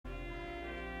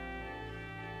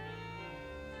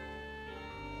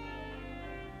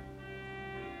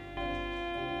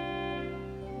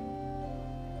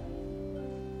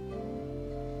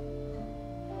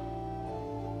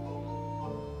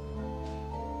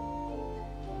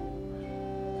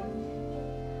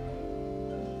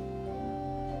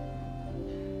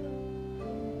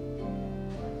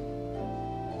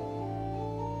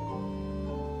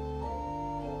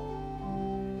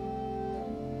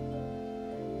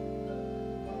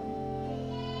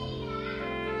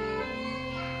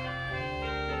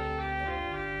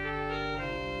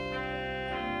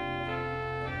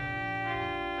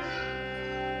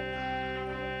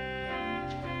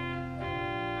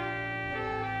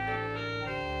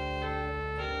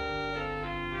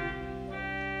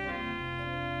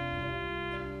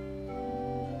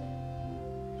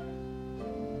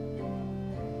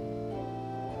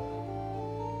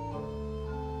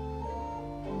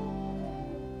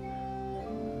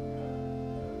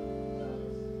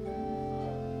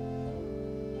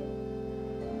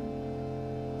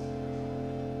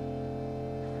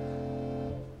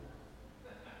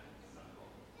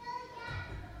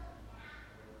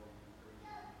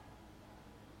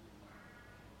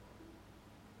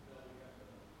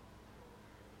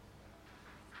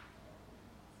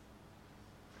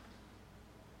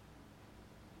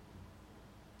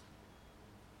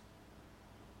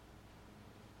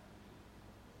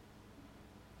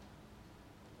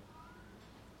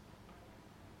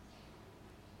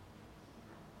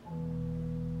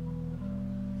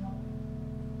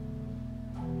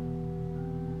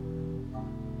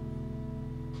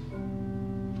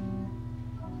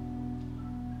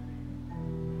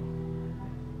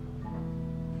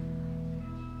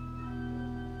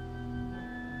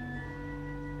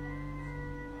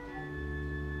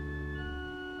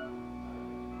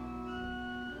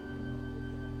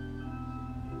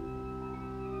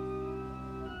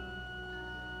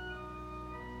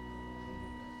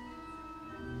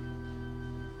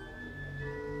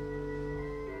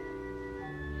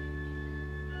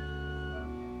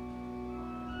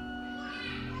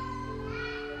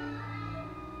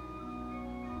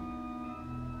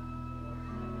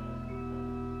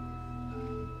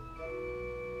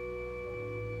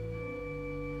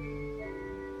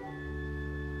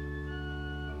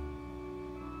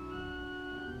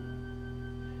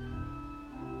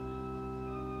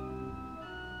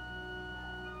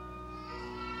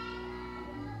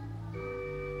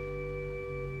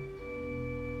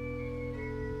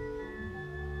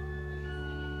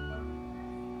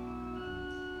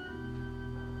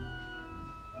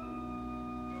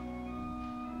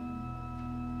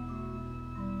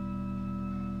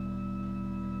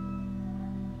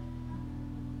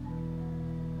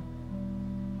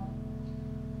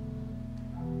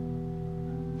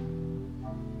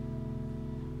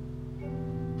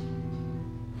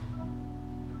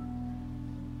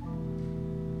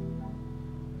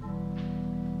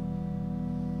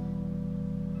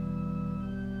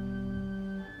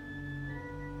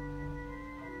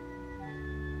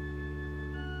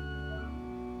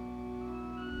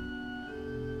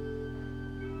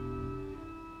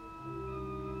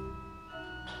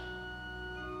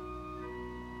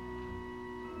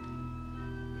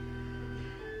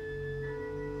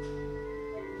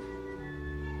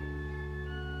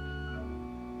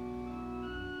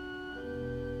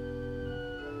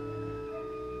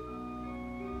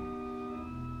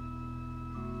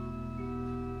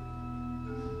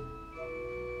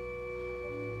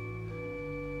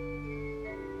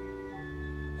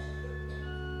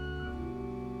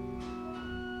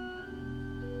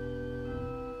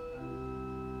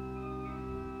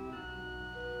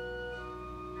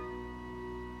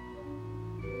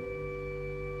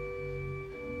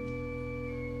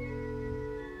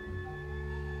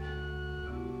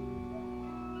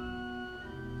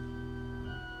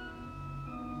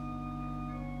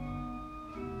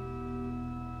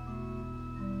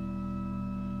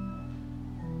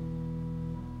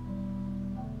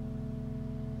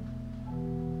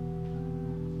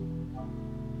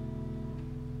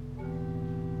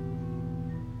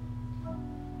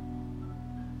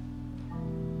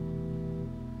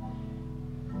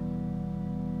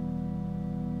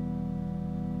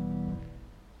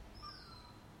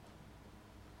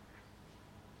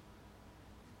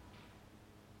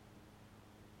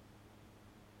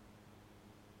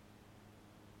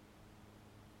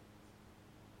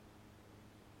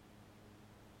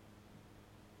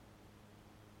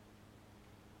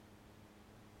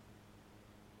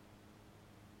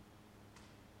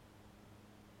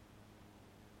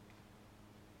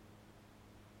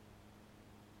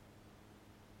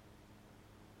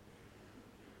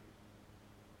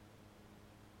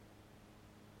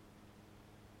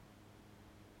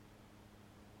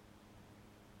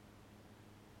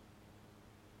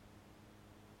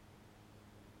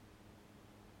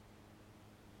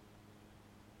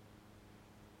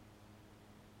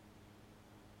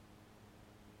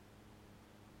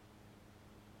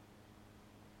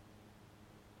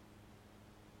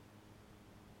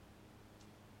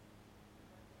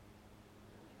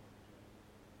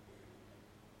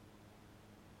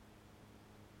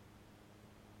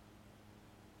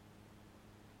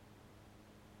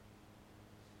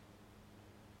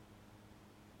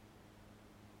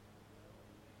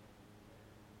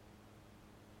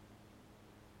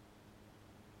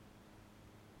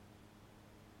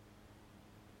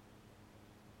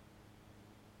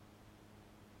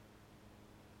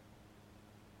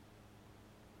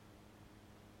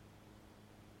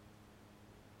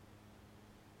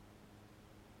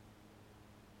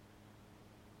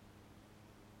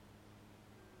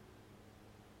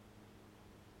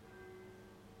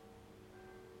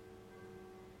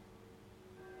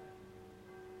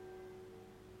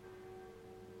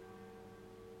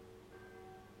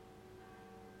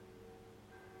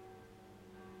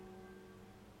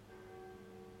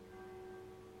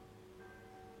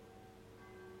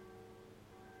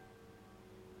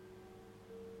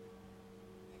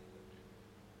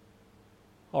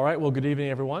All right, well, good evening,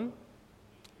 everyone.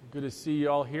 Good to see you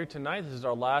all here tonight. This is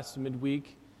our last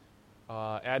midweek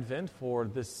Advent for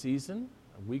this season.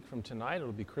 A week from tonight,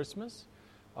 it'll be Christmas.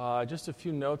 Just a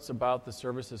few notes about the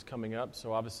services coming up.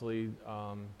 So obviously,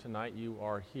 tonight you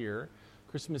are here.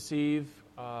 Christmas Eve,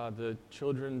 the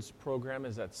children's program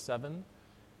is at 7.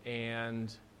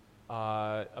 And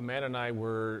Amanda and I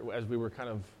as we were kind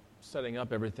of setting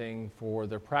up everything for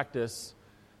their practice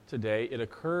today, it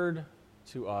occurred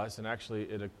to us, and actually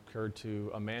it occurred to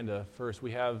Amanda first.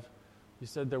 You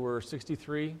said there were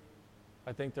 63.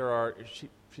 I think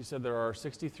she said there are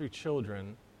 63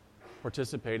 children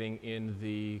participating in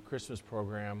the Christmas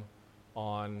program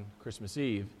on Christmas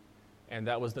Eve. And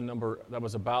that was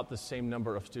about the same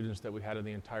number of students that we had in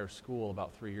the entire school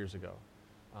about 3 years ago.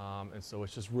 And so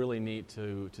it's just really neat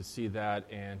to see that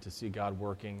and to see God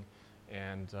working.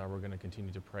 And we're going to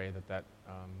continue to pray that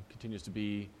continues to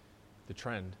be the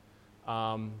trend.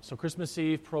 So Christmas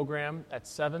Eve program at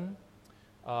 7,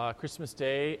 Christmas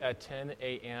Day at 10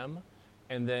 a.m.,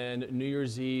 and then New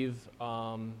Year's Eve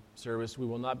service. We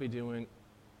will not be doing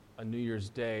a New Year's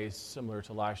Day similar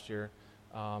to last year.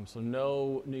 So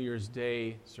no New Year's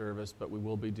Day service, but we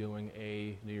will be doing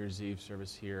a New Year's Eve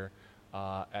service here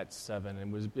at 7.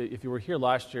 And if you were here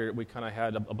last year, we kind of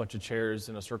had a bunch of chairs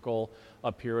in a circle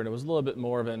up here, and it was a little bit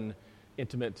more of an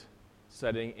intimate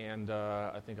setting, and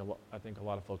I think a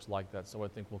lot of folks like that. So I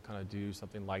think we'll kind of do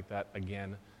something like that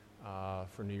again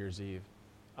for New Year's Eve.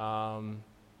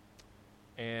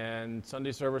 And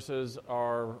Sunday services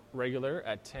are regular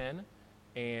at 10,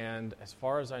 and as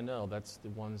far as I know, that's the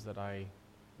ones that I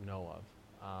know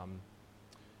of.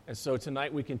 And so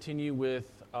tonight we continue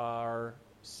with our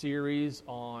series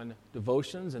on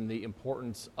devotions and the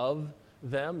importance of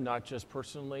them, not just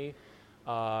personally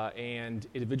and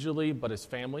individually, but as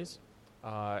families.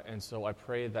 And so I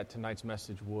pray that tonight's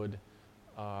message would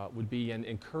be an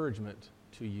encouragement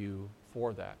to you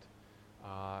for that.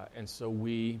 And so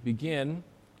we begin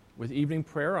with evening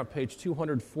prayer on page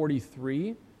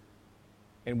 243,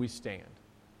 and we stand.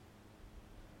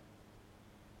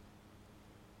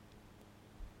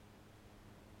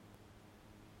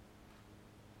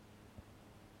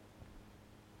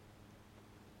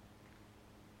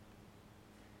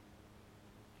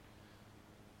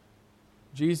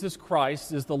 Jesus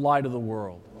Christ is the light of the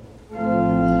world.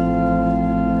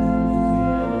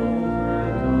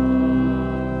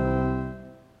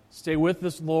 Stay with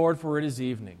us, Lord, for it is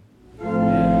evening.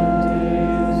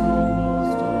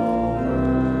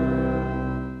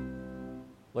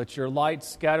 Let your light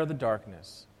scatter the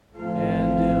darkness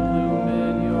and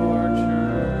illumine your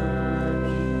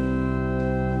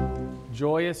church.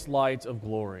 Joyous light of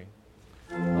glory.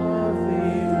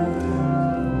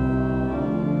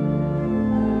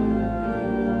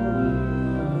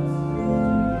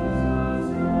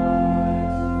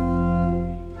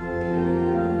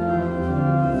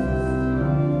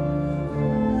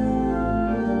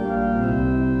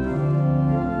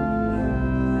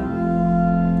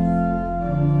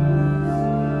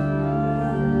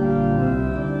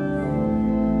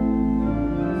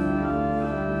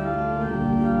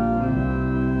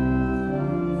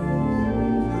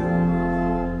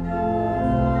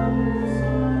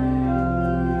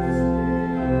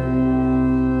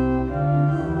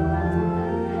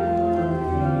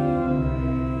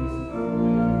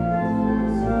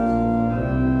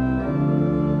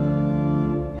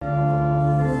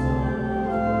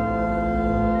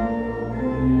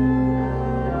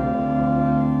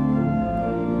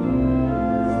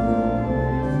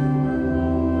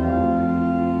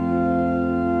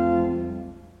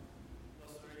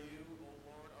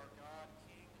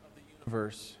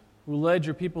 Who led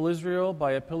your people Israel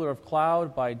by a pillar of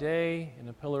cloud by day and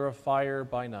a pillar of fire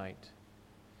by night.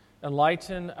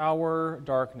 Enlighten our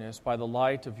darkness by the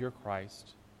light of your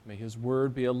Christ. May his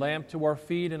word be a lamp to our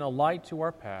feet and a light to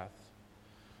our path.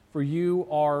 For you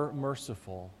are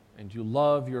merciful, and you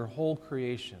love your whole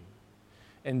creation.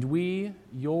 And we,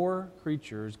 your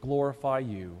creatures, glorify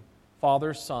you,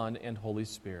 Father, Son, and Holy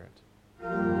Spirit.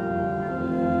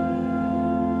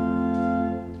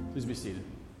 Please be seated.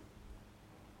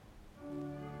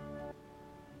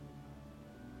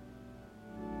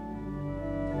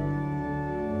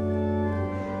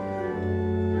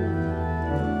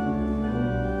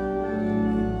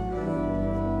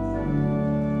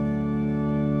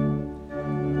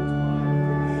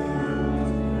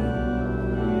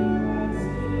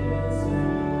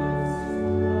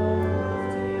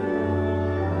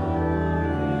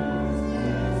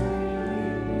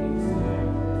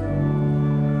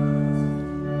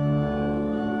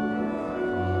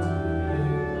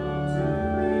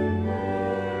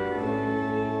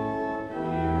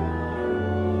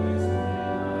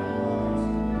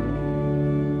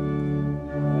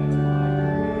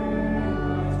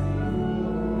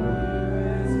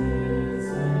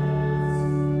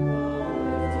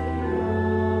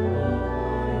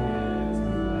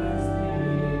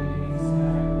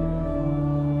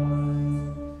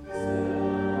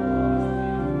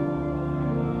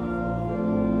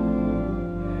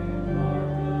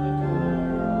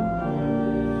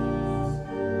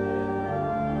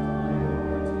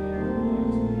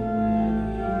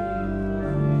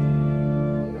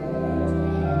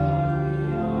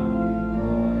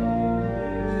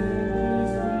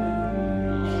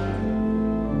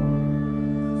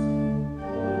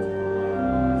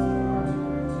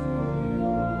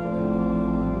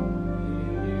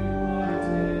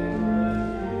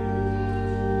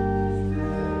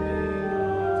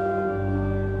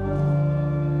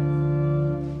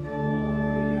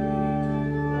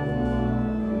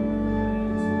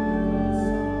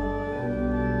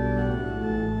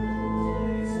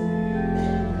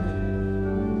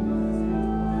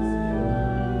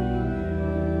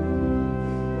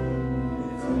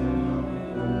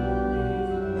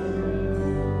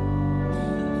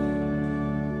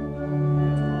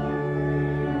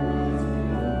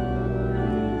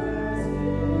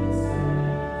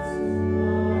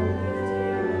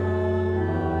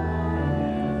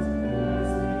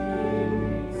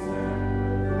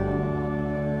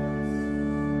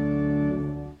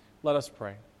 Let us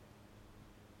pray.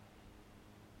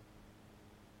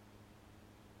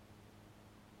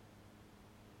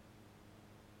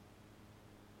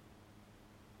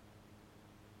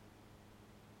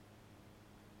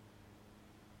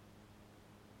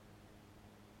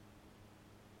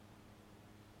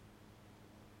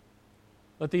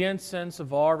 Let the incense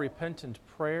of our repentant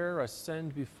prayer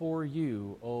ascend before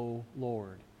you, O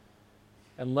Lord.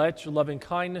 And let your loving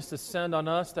kindness descend on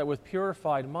us, that with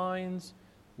purified minds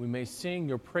we may sing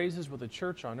your praises with the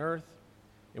church on earth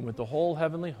and with the whole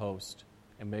heavenly host,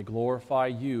 and may glorify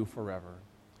you forever.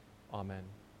 Amen.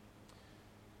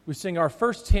 We sing our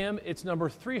first hymn. It's number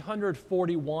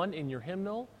 341 in your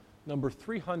hymnal, number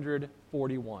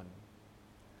 341.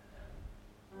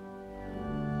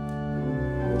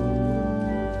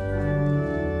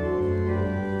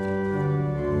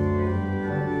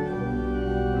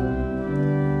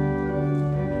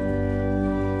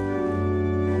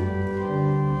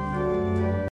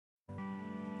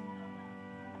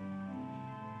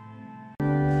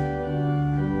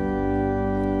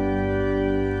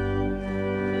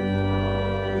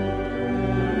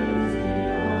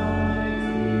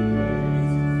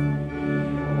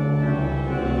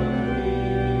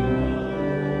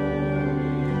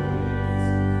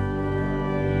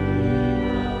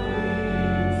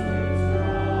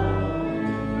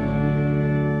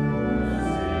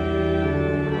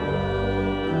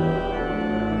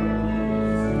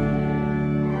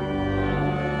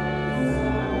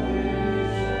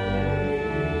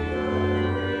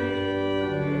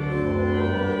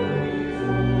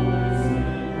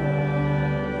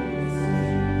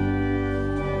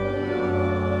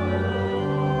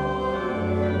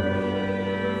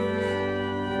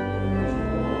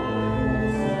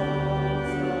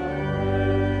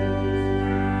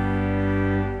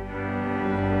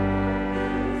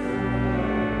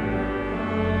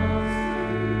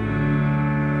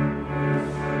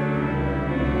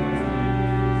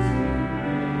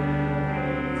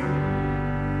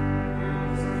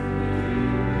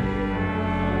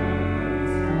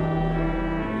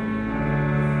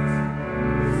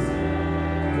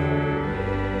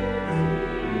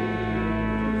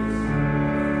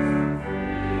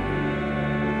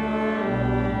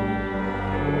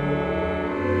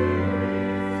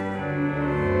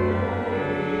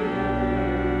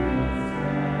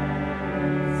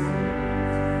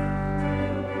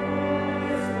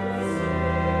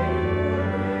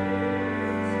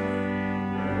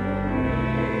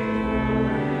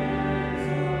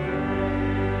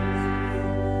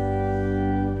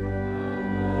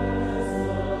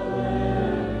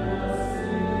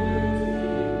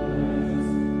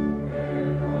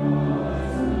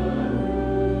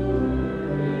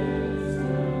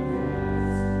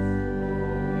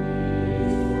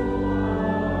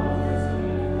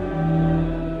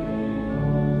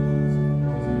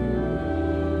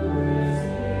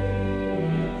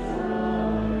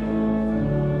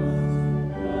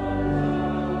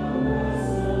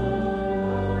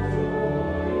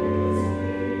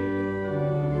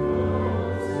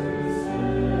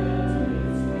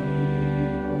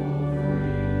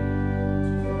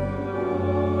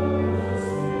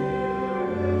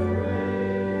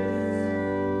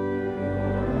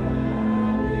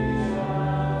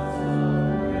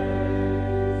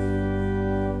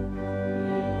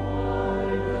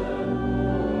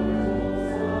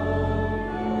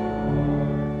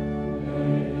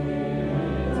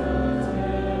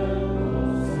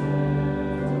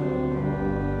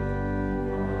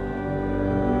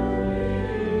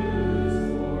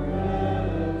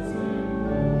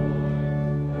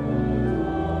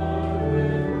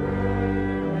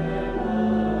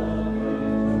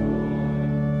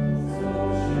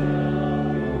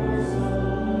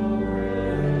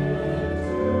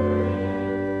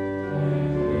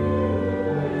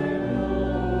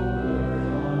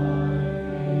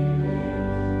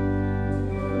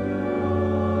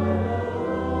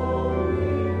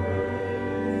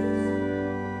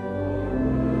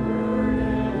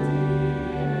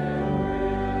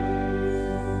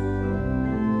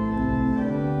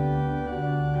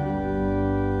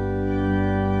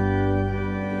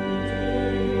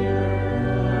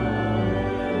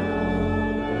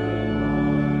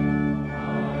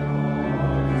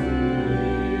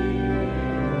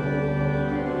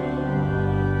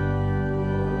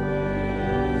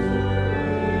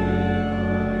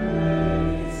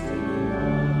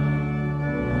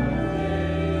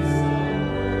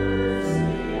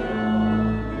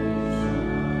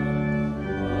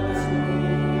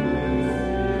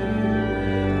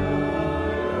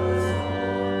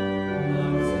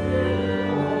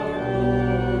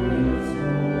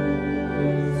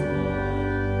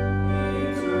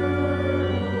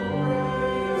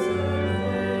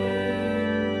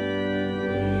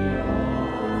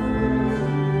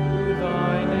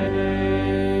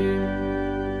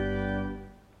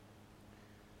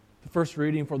 first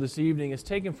reading for this evening is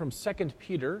taken from 2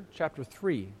 Peter chapter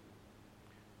 3.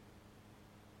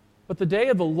 But the day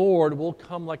of the Lord will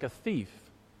come like a thief.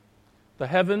 The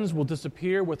heavens will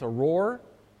disappear with a roar.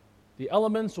 The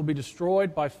elements will be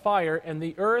destroyed by fire, and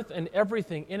the earth and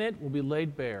everything in it will be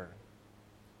laid bare.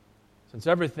 Since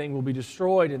everything will be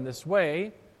destroyed in this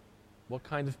way, what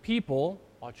kind of people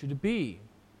ought you to be?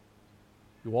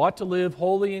 You ought to live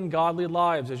holy and godly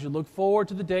lives as you look forward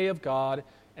to the day of God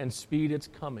and speed its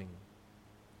coming.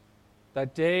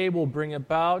 That day will bring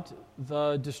about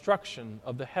the destruction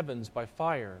of the heavens by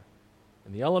fire,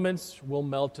 and the elements will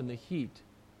melt in the heat.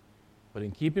 But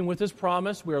in keeping with His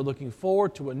promise, we are looking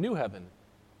forward to a new heaven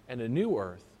and a new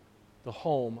earth, the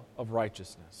home of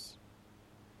righteousness.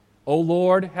 O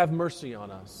Lord, have mercy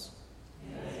on us.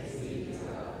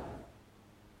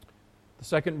 The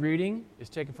second reading is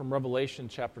taken from Revelation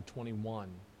chapter 21.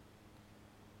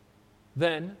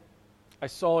 Then I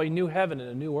saw a new heaven and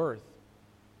a new earth.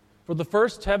 For the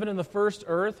first heaven and the first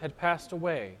earth had passed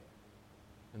away,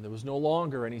 and there was no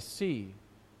longer any sea.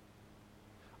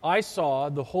 I saw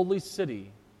the holy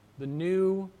city, the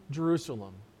new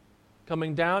Jerusalem,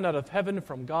 coming down out of heaven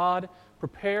from God,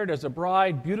 prepared as a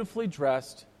bride beautifully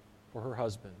dressed for her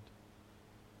husband.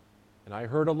 And I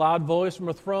heard a loud voice from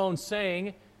a throne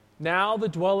saying, "Now the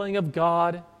dwelling of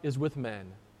God is with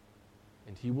men,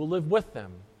 and He will live with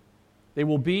them. They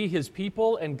will be His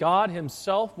people, and God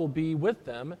Himself will be with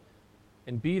them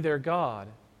and be their God.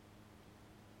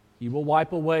 He will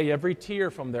wipe away every tear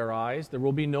from their eyes. There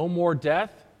will be no more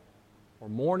death, or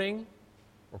mourning,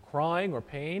 or crying, or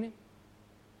pain,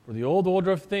 for the old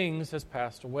order of things has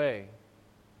passed away."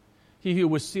 He who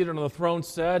was seated on the throne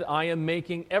said, "I am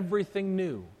making everything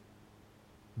new."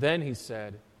 Then He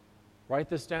said, "Write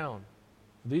this down,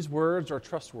 for these words are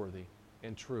trustworthy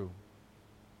and true."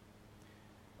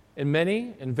 In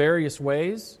many and various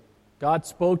ways, God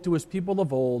spoke to His people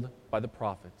of old by the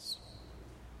prophets.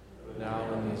 Now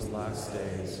in these last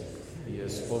days, He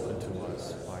has spoken to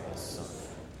us by His Son.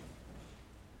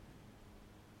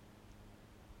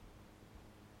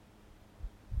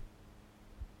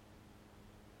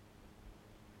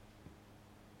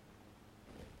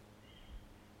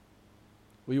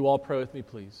 Will you all pray with me,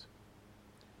 please?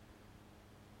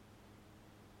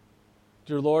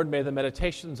 Dear Lord, may the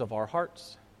meditations of our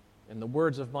hearts and the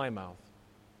words of my mouth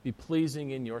be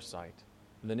pleasing in your sight.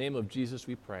 In the name of Jesus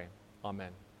we pray.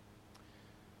 Amen.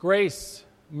 Grace,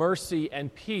 mercy,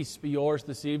 and peace be yours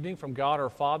this evening from God our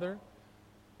Father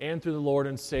and through the Lord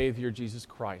and Savior Jesus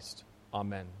Christ.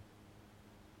 Amen.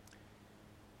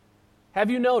 Have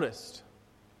you noticed?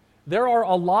 There are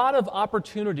a lot of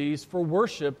opportunities for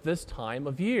worship this time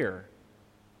of year.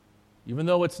 Even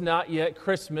though it's not yet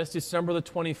Christmas, December the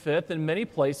 25th, in many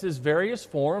places, various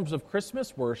forms of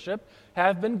Christmas worship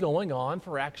have been going on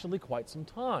for actually quite some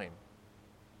time.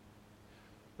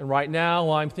 And right now,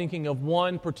 I'm thinking of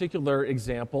one particular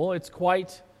example. It's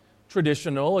quite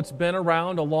traditional. It's been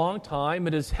around a long time.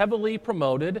 It is heavily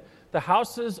promoted. The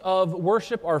houses of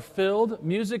worship are filled.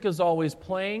 Music is always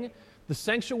playing. The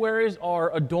sanctuaries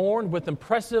are adorned with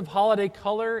impressive holiday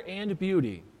color and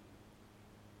beauty.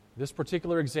 This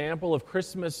particular example of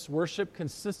Christmas worship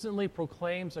consistently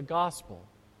proclaims a gospel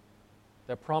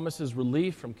that promises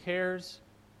relief from cares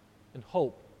and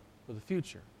hope for the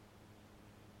future.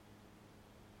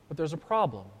 But there's a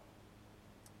problem.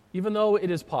 Even though it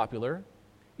is popular,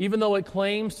 even though it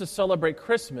claims to celebrate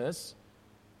Christmas,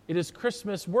 it is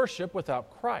Christmas worship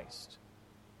without Christ.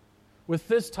 With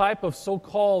this type of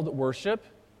so-called worship,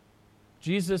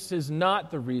 Jesus is not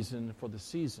the reason for the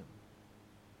season.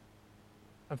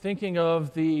 I'm thinking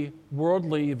of the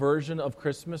worldly version of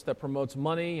Christmas that promotes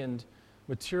money and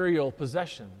material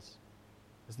possessions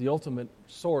as the ultimate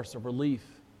source of relief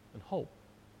and hope.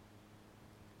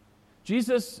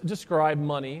 Jesus described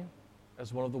money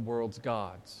as one of the world's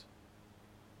gods.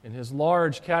 In his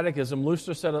large catechism,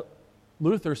 Luther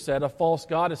said a false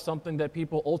god is something that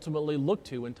people ultimately look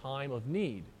to in time of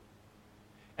need.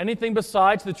 Anything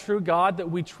besides the true God that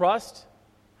we trust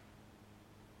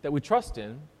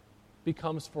in,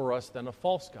 becomes for us then a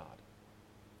false god.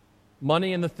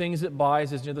 Money and the things it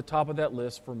buys is near the top of that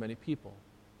list for many people.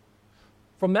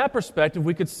 From that perspective,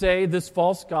 we could say this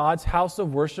false god's house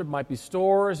of worship might be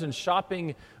stores and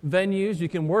shopping venues. You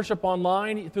can worship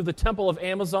online through the temple of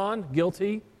Amazon,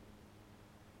 guilty.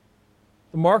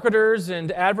 The marketers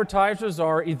and advertisers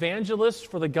are evangelists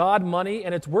for the god money,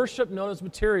 and it's worship known as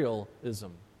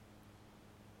materialism.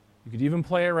 You could even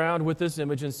play around with this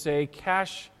image and say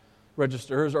cash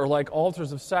registers are like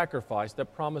altars of sacrifice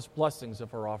that promise blessings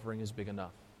if our offering is big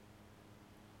enough.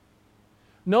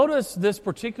 Notice this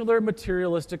particular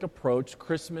materialistic approach,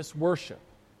 Christmas worship.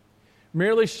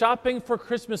 Merely shopping for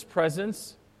Christmas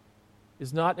presents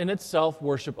is not in itself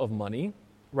worship of money.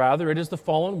 Rather, it is the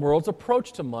fallen world's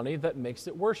approach to money that makes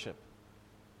it worship.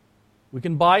 We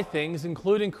can buy things,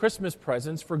 including Christmas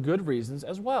presents, for good reasons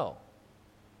as well.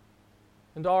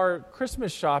 And our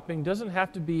Christmas shopping doesn't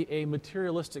have to be a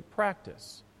materialistic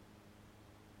practice.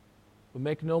 But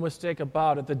make no mistake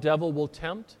about it, the devil will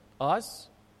tempt us,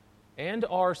 and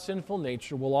our sinful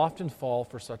nature will often fall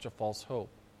for such a false hope.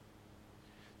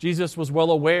 Jesus was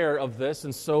well aware of this,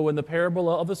 and so in the parable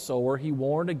of the sower, he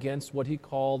warned against what he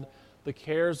called the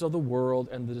cares of the world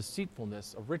and the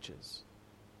deceitfulness of riches.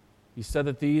 He said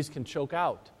that these can choke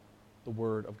out the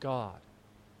Word of God.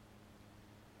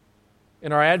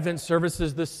 In our Advent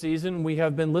services this season, we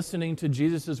have been listening to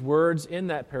Jesus' words in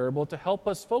that parable to help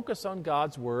us focus on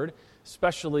God's Word,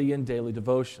 especially in daily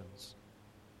devotions.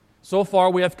 So far,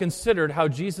 we have considered how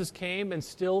Jesus came and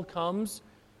still comes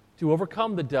to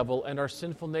overcome the devil and our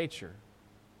sinful nature.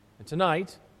 And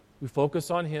tonight, we focus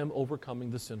on him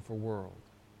overcoming the sinful world.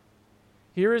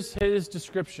 Here is his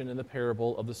description in the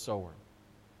parable of the sower.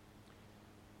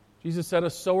 Jesus said, "A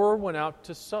sower went out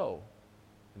to sow.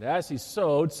 And as he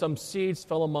sowed, some seeds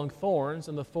fell among thorns,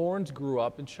 and the thorns grew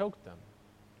up and choked them."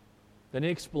 Then he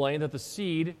explained that the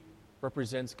seed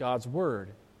represents God's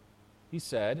word. He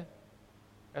said,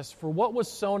 "As for what was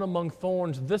sown among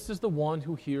thorns, this is the one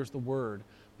who hears the word.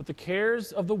 But the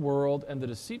cares of the world and the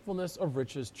deceitfulness of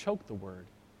riches choke the word,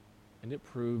 and it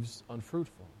proves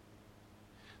unfruitful."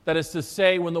 That is to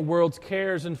say, when the world's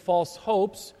cares and false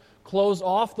hopes close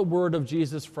off the word of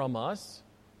Jesus from us,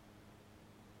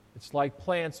 it's like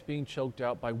plants being choked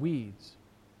out by weeds.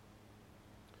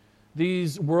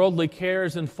 These worldly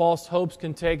cares and false hopes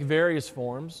can take various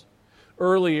forms.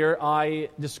 Earlier, I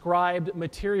described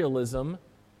materialism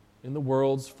in the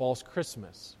world's false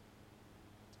Christmas.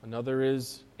 Another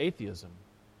is atheism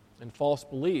and false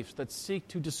beliefs that seek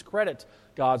to discredit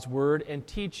God's word and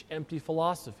teach empty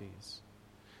philosophies.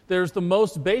 There's the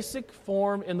most basic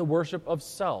form in the worship of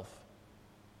self,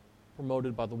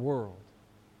 promoted by the world.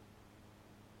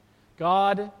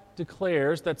 God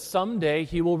declares that someday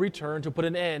he will return to put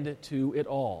an end to it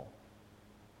all.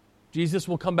 Jesus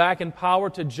will come back in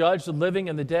power to judge the living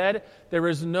and the dead. There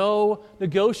is no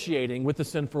negotiating with the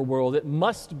sinful world. It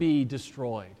must be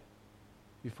destroyed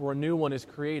before a new one is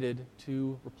created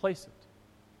to replace it.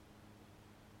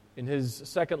 In his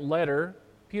second letter,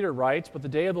 Peter writes, "But the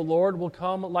day of the Lord will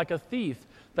come like a thief.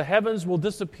 The heavens will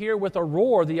disappear with a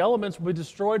roar. The elements will be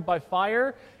destroyed by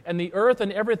fire, and the earth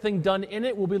and everything done in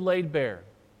it will be laid bare."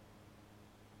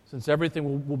 Since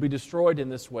everything will be destroyed in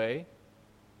this way,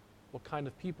 what kind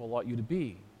of people ought you to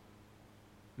be?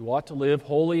 You ought to live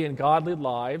holy and godly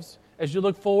lives as you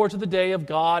look forward to the day of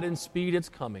God and speed its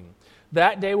coming.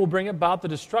 That day will bring about the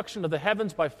destruction of the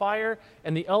heavens by fire,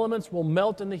 and the elements will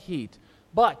melt in the heat.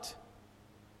 But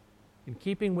in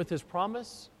keeping with his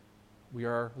promise, we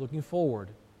are looking forward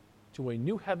to a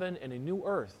new heaven and a new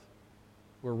earth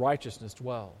where righteousness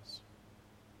dwells.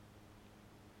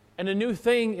 And a new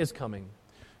thing is coming.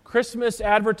 Christmas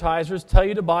advertisers tell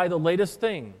you to buy the latest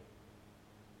thing.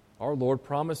 Our Lord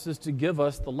promises to give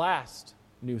us the last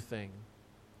new thing,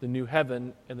 the new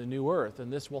heaven and the new earth,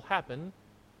 and this will happen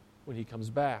when he comes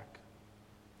back.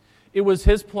 It was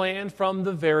his plan from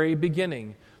the very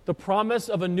beginning. The promise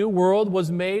of a new world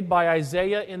was made by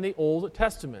Isaiah in the Old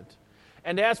Testament.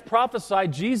 And as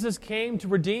prophesied, Jesus came to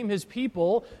redeem his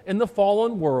people in the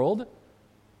fallen world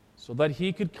so that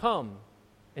he could come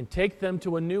and take them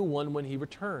to a new one when he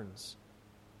returns,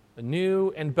 a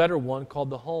new and better one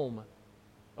called the home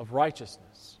of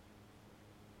righteousness.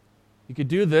 He could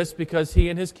do this because he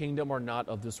and his kingdom are not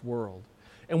of this world.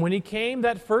 And when he came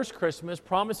that first Christmas,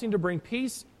 promising to bring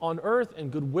peace on earth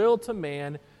and goodwill to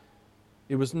man,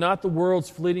 it was not the world's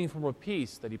fleeting form of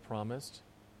peace that he promised.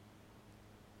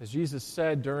 As Jesus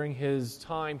said during his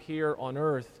time here on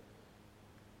earth,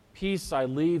 "Peace I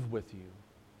leave with you.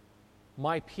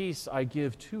 My peace I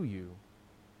give to you.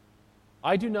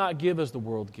 I do not give as the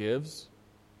world gives.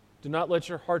 Do not let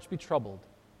your hearts be troubled,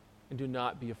 and do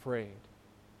not be afraid."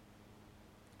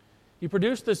 He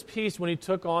produced this peace when he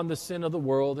took on the sin of the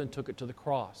world and took it to the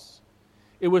cross.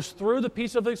 It was through the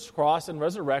peace of his cross and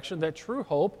resurrection that true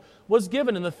hope was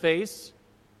given in the face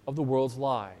of the world's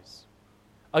lies.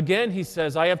 Again, he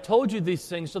says, "I have told you these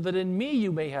things so that in me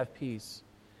you may have peace.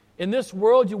 In this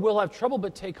world you will have trouble,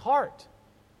 but take heart.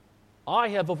 I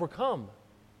have overcome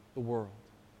the world."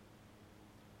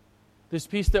 This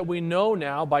peace that we know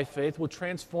now by faith will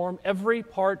transform every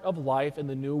part of life in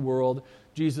the new world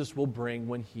Jesus will bring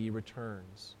when he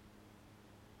returns.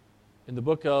 In the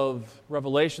book of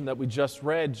Revelation that we just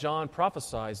read, John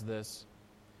prophesies this.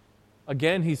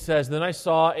 Again, he says, "Then I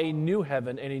saw a new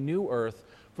heaven and a new earth,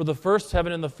 for the first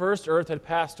heaven and the first earth had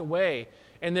passed away,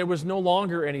 and there was no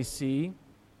longer any sea."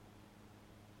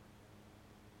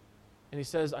 And he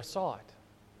says, "I saw it.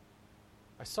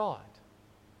 I saw it.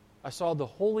 I saw the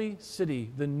holy city,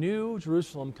 the new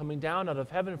Jerusalem, coming down out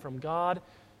of heaven from God,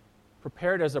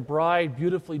 prepared as a bride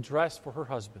beautifully dressed for her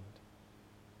husband.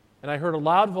 And I heard a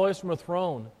loud voice from a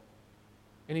throne,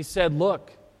 and he said,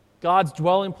 'Look, God's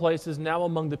dwelling place is now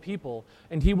among the people,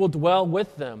 and he will dwell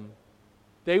with them.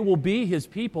 They will be his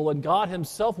people, and God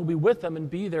himself will be with them and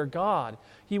be their God.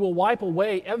 He will wipe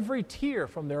away every tear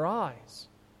from their eyes.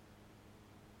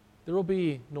 There will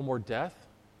be no more death,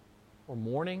 or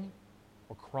mourning,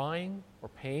 or crying, or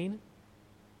pain.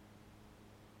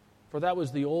 For that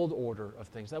was the old order of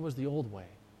things. That was the old way.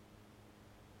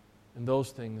 And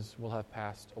those things will have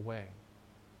passed away.'"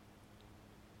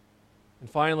 And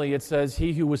finally, it says,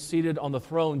 "He who was seated on the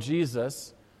throne,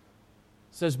 Jesus,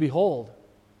 says, 'Behold,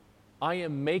 I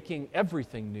am making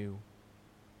everything new.'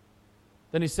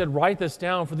 Then he said, 'Write this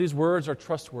down, for these words are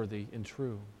trustworthy and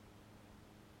true.'"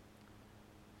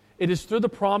 It is through the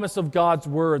promise of God's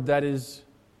word that is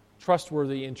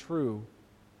trustworthy and true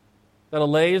that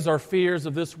allays our fears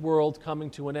of this world coming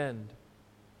to an end.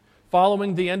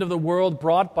 Following the end of the world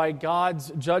brought by God's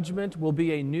judgment will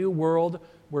be a new world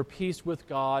where peace with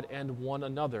God and one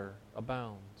another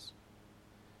abounds.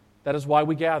 That is why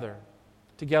we gather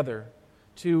together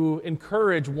to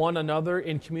encourage one another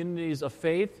in communities of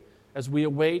faith as we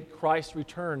await Christ's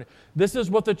return. This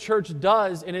is what the church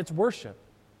does in its worship.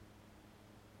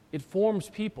 It forms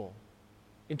people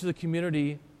into the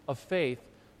community of faith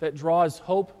that draws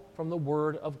hope from the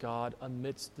Word of God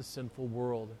amidst the sinful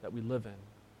world that we live in.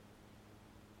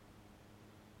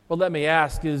 But let me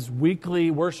ask, is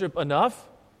weekly worship enough?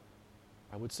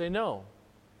 I would say no.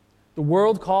 The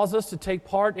world calls us to take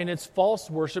part in its false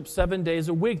worship 7 days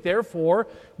a week. Therefore,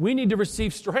 we need to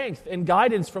receive strength and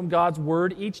guidance from God's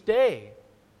Word each day.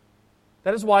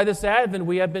 That is why this Advent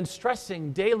we have been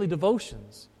stressing daily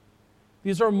devotions.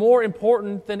 These are more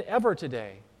important than ever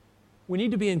today. We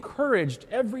need to be encouraged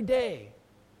every day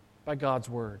by God's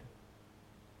Word.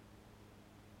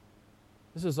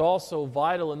 This is also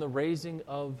vital in the raising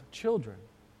of children.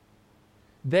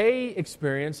 They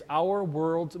experience our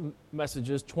world's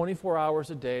messages 24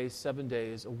 hours a day, 7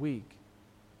 days a week.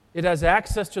 It has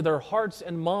access to their hearts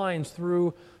and minds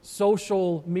through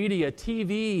social media,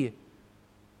 TV,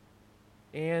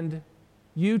 and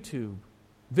YouTube,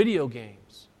 video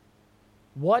games.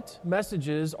 What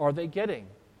messages are they getting?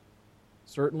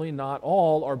 Certainly not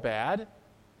all are bad,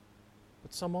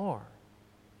 but some are.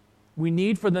 We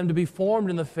need for them to be formed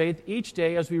in the faith each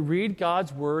day as we read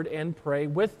God's Word and pray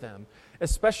with them,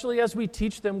 especially as we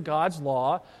teach them God's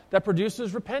law that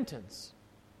produces repentance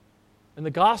and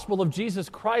the gospel of Jesus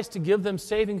Christ to give them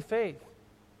saving faith.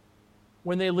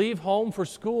 When they leave home for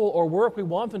school or work, we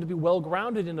want them to be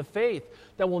well-grounded in a faith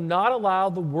that will not allow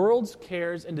the world's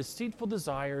cares and deceitful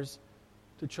desires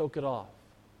to choke it off.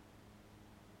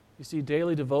 You see,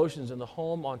 daily devotions in the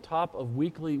home on top of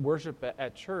weekly worship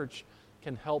at church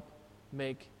can help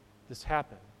make this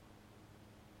happen.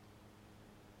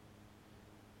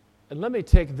 And let me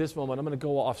take this moment, I'm going to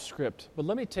go off script, but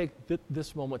let me take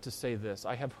this moment to say this.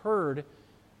 I have heard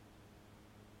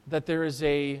that there is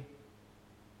a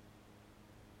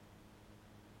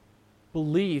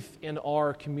belief in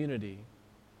our community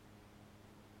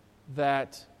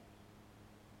that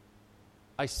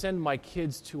I send my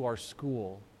kids to our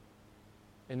school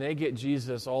and they get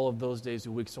Jesus all of those days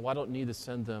a week, so I don't need to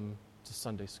send them to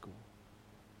Sunday school,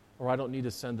 or I don't need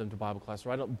to send them to Bible class,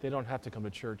 or they don't have to come to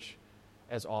church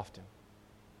as often.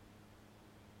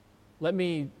 Let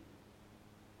me,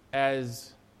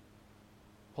 as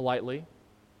politely,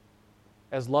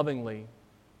 as lovingly,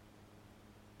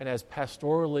 and as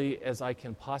pastorally as I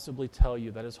can possibly tell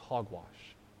you, that is hogwash.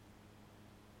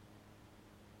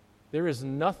 There is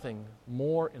nothing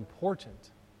more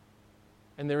important,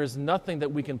 and there is nothing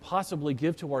that we can possibly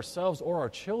give to ourselves or our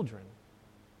children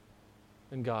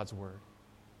than God's Word.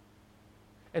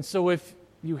 And so if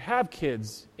you have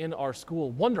kids in our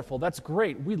school, wonderful, that's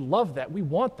great. We love that. We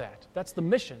want that. That's the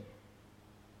mission.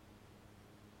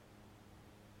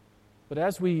 But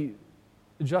as we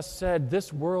just said,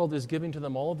 this world is giving to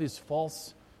them all of these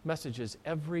false messages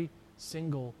every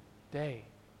single day.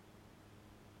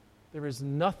 There is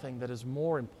nothing that is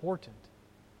more important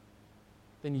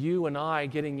than you and I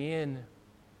getting in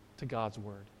to God's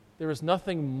Word. There is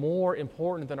nothing more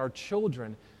important than our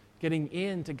children getting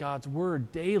into God's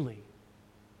Word daily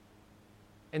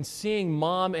and seeing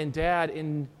mom and dad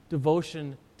in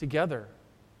devotion together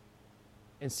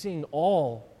and seeing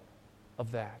all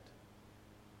of that.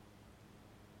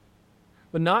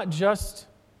 But not just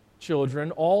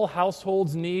children. All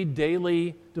households need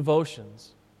daily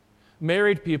devotions.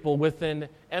 Married people with an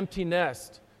empty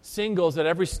nest, singles at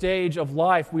every stage of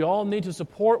life, we all need to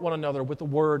support one another with the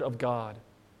Word of God.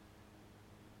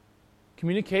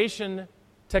 Communication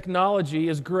technology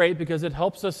is great because it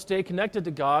helps us stay connected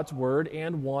to God's Word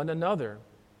and one another.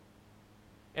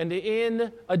 And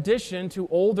in addition to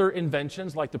older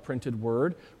inventions like the printed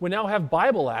Word, we now have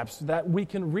Bible apps that we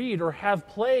can read or have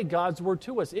play God's Word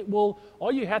to us.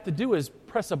 All you have to do is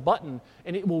press a button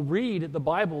and it will read the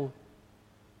Bible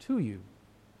to you.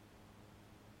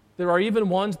 There are even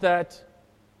ones that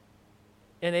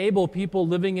enable people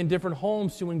living in different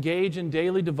homes to engage in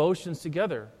daily devotions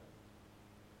together.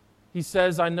 He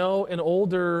says, I know an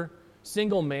older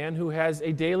single man who has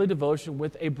a daily devotion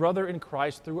with a brother in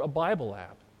Christ through a Bible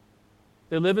app.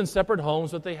 They live in separate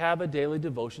homes, but they have a daily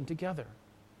devotion together.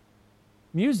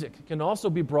 Music can also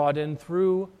be brought in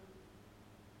through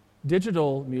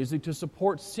digital music to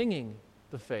support singing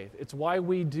the faith. It's why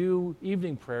we do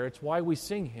evening prayer. It's why we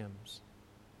sing hymns.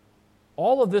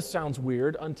 All of this sounds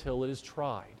weird until it is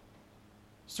tried.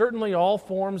 Certainly all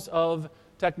forms of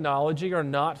technology are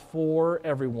not for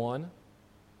everyone,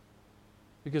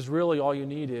 because really all you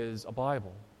need is a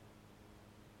Bible.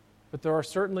 But there are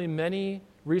certainly many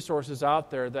resources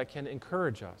out there that can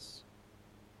encourage us.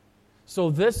 So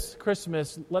this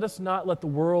Christmas, let us not let the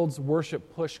world's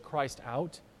worship push Christ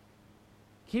out.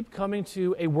 Keep coming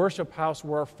to a worship house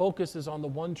where our focus is on the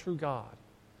one true God.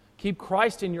 Keep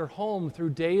Christ in your home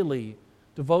through daily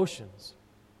devotions.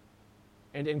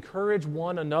 And encourage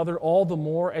one another all the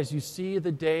more as you see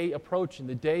the day approaching,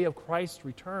 the day of Christ's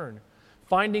return.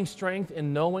 Finding strength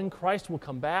in knowing Christ will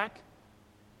come back.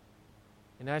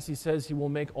 And as he says, he will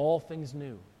make all things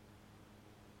new.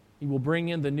 He will bring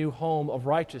in the new home of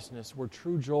righteousness where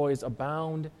true joys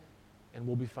abound and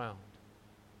will be found.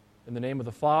 In the name of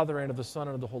the Father, and of the Son,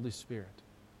 and of the Holy Spirit.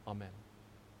 Amen.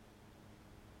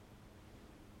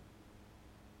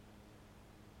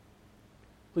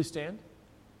 Please stand.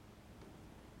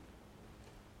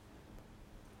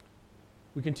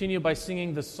 We continue by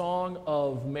singing the Song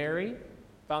of Mary,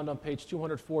 found on page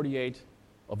 248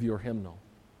 of your hymnal.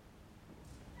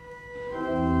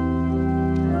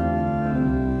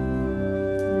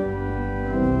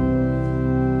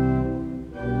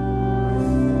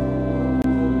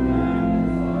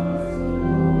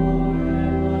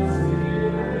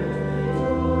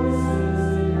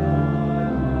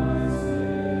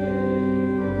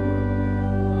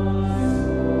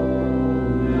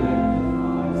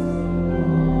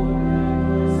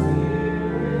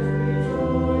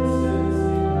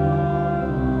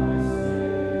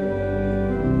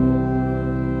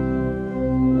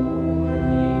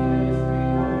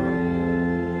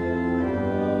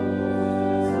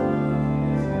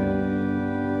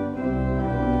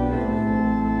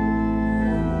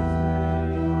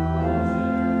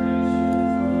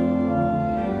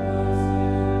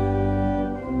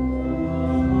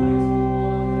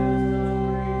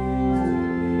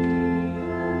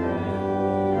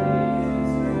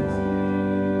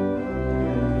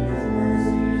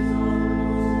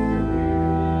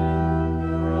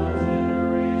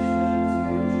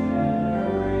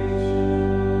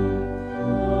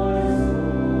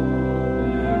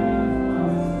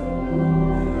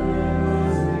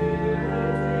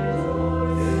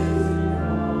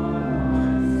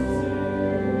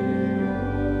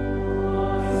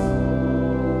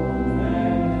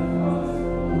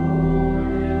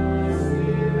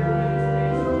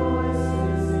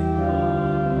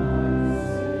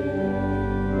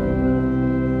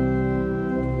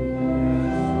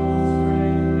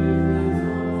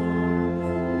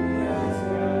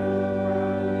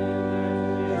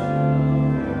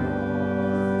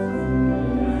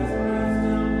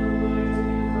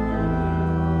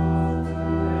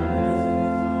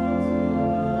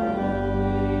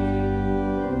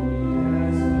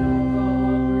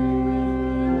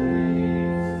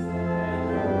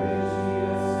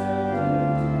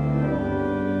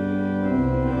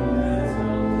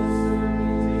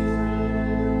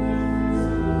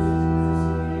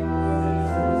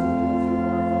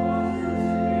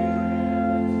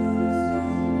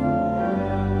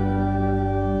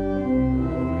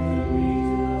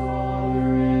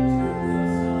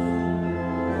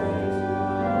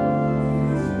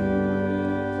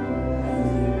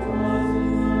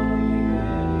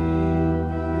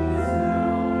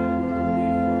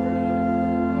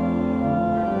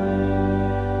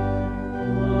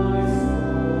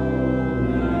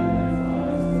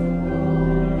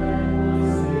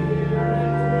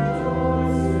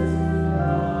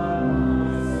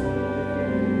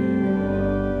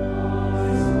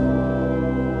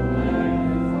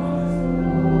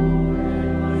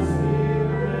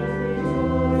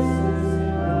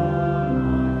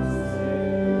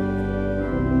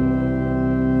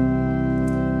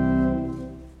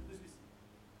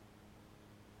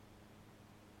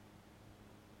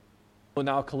 We'll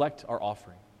now collect our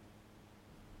offering.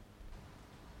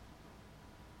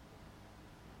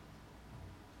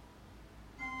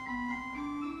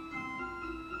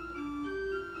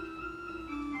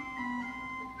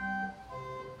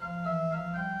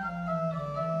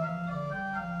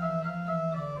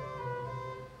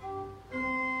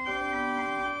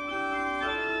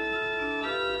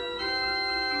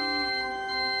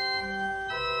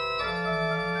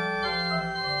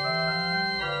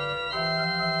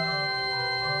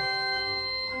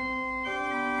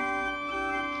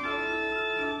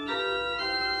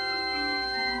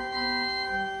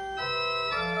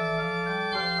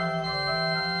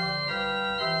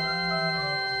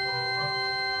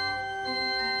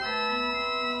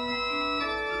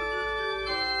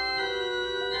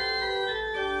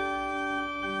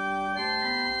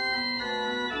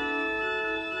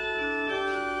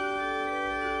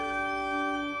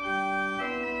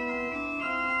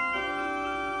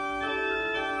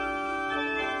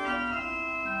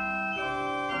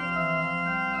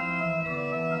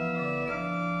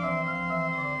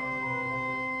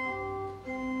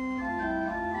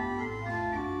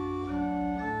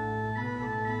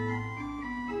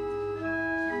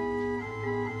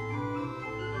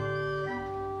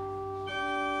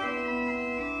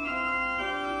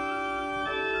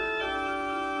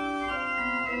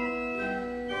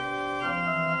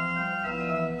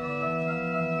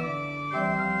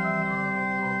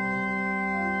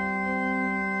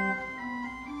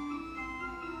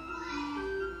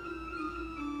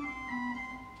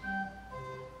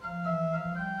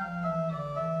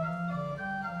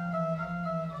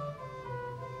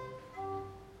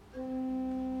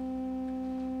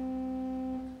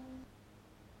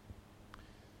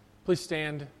 Please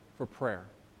stand for prayer.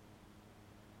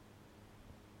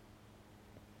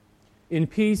 In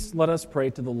peace, let us pray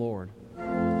to the Lord.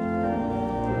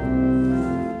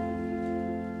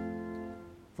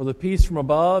 For the peace from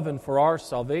above and for our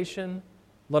salvation,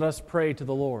 let us pray to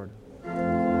the Lord.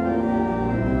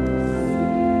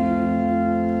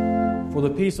 For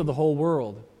the peace of the whole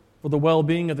world, for the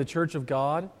well-being of the Church of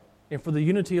God, and for the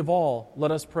unity of all,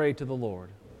 let us pray to the Lord.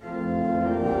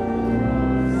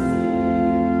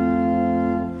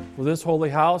 For this holy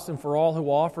house and for all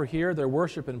who offer here their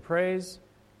worship and praise,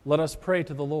 let us pray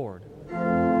to the Lord.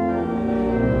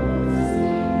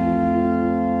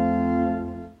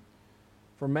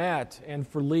 For Matt and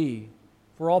for Lee,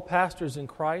 for all pastors in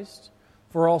Christ,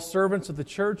 for all servants of the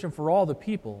church, and for all the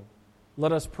people,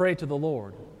 let us pray to the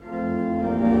Lord.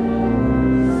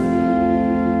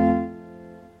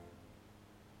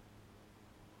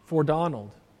 For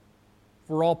Donald,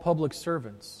 for all public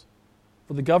servants,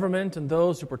 for the government and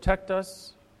those who protect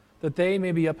us, that they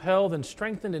may be upheld and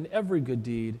strengthened in every good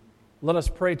deed, let us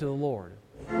pray to the Lord.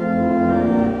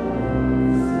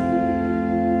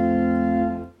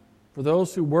 For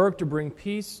those who work to bring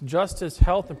peace, justice,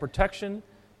 health, and protection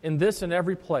in this and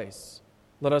every place,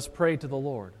 let us pray to the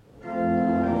Lord.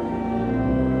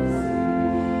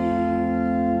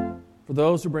 For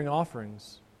those who bring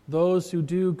offerings, those who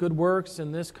do good works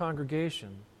in this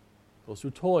congregation, those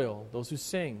who toil, those who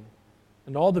sing,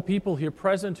 and all the people here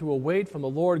present who await from the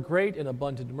Lord great and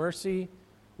abundant mercy,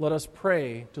 let us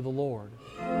pray to the Lord.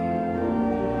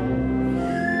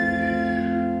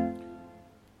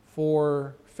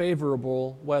 For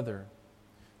favorable weather,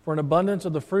 for an abundance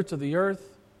of the fruits of the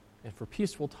earth, and for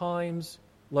peaceful times,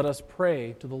 let us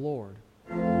pray to the Lord.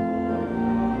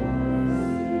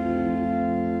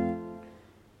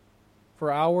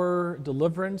 For our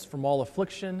deliverance from all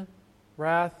affliction,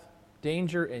 wrath,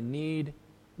 danger, and need,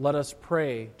 let us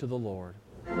pray to the Lord.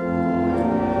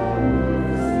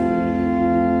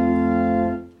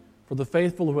 For the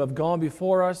faithful who have gone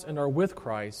before us and are with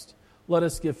Christ, let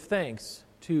us give thanks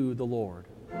to the Lord.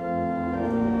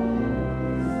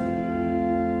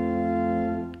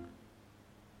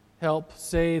 Help,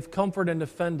 save, comfort, and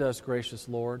defend us, gracious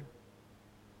Lord.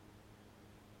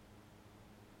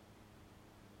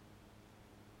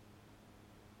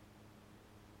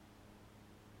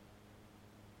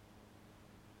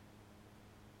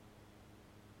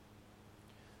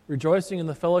 Rejoicing in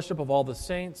the fellowship of all the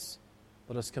saints,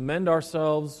 let us commend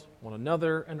ourselves, one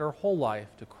another, and our whole life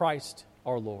to Christ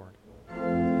our Lord.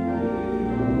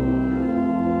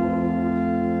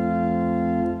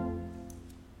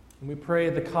 And we pray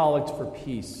the collect for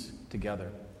peace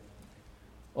together.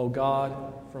 O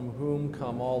God, from whom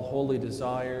come all holy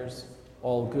desires,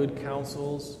 all good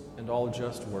counsels, and all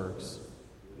just works,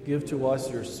 give to us,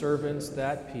 your servants,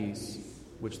 that peace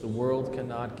which the world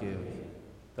cannot give,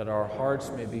 that our hearts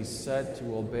may be set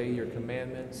to obey your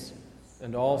commandments,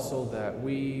 and also that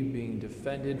we, being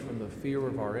defended from the fear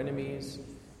of our enemies,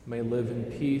 may live in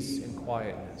peace and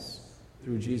quietness,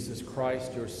 through Jesus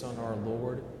Christ, your Son, our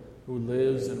Lord, who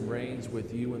lives and reigns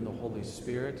with you in the Holy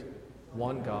Spirit,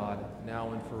 one God,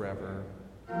 now and forever.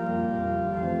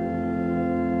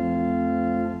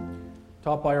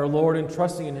 Taught by our Lord and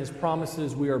trusting in his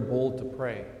promises, we are bold to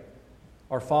pray.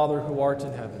 Our Father who art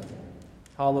in heaven,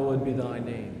 hallowed be thy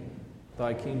name.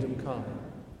 Thy kingdom come,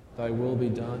 thy will be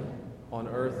done, on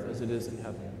earth as it is in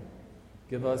heaven.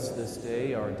 Give us this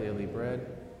day our daily bread,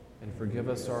 and forgive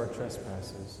us our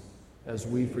trespasses, as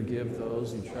we forgive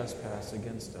those who trespass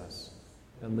against us.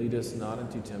 And lead us not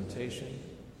into temptation,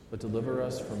 but deliver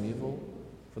us from evil.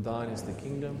 For thine is the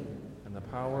kingdom, and the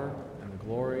power, and the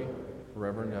glory,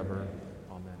 forever and ever.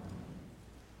 Amen.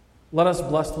 Let us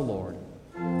bless the Lord.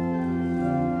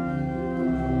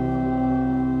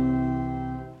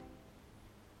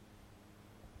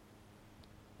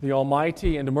 The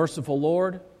Almighty and merciful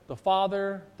Lord, the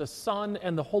Father, the Son,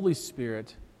 and the Holy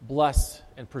Spirit, bless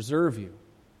and preserve you.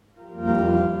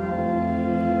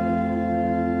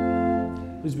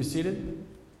 Please be seated.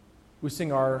 We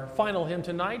sing our final hymn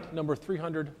tonight, number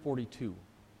 342.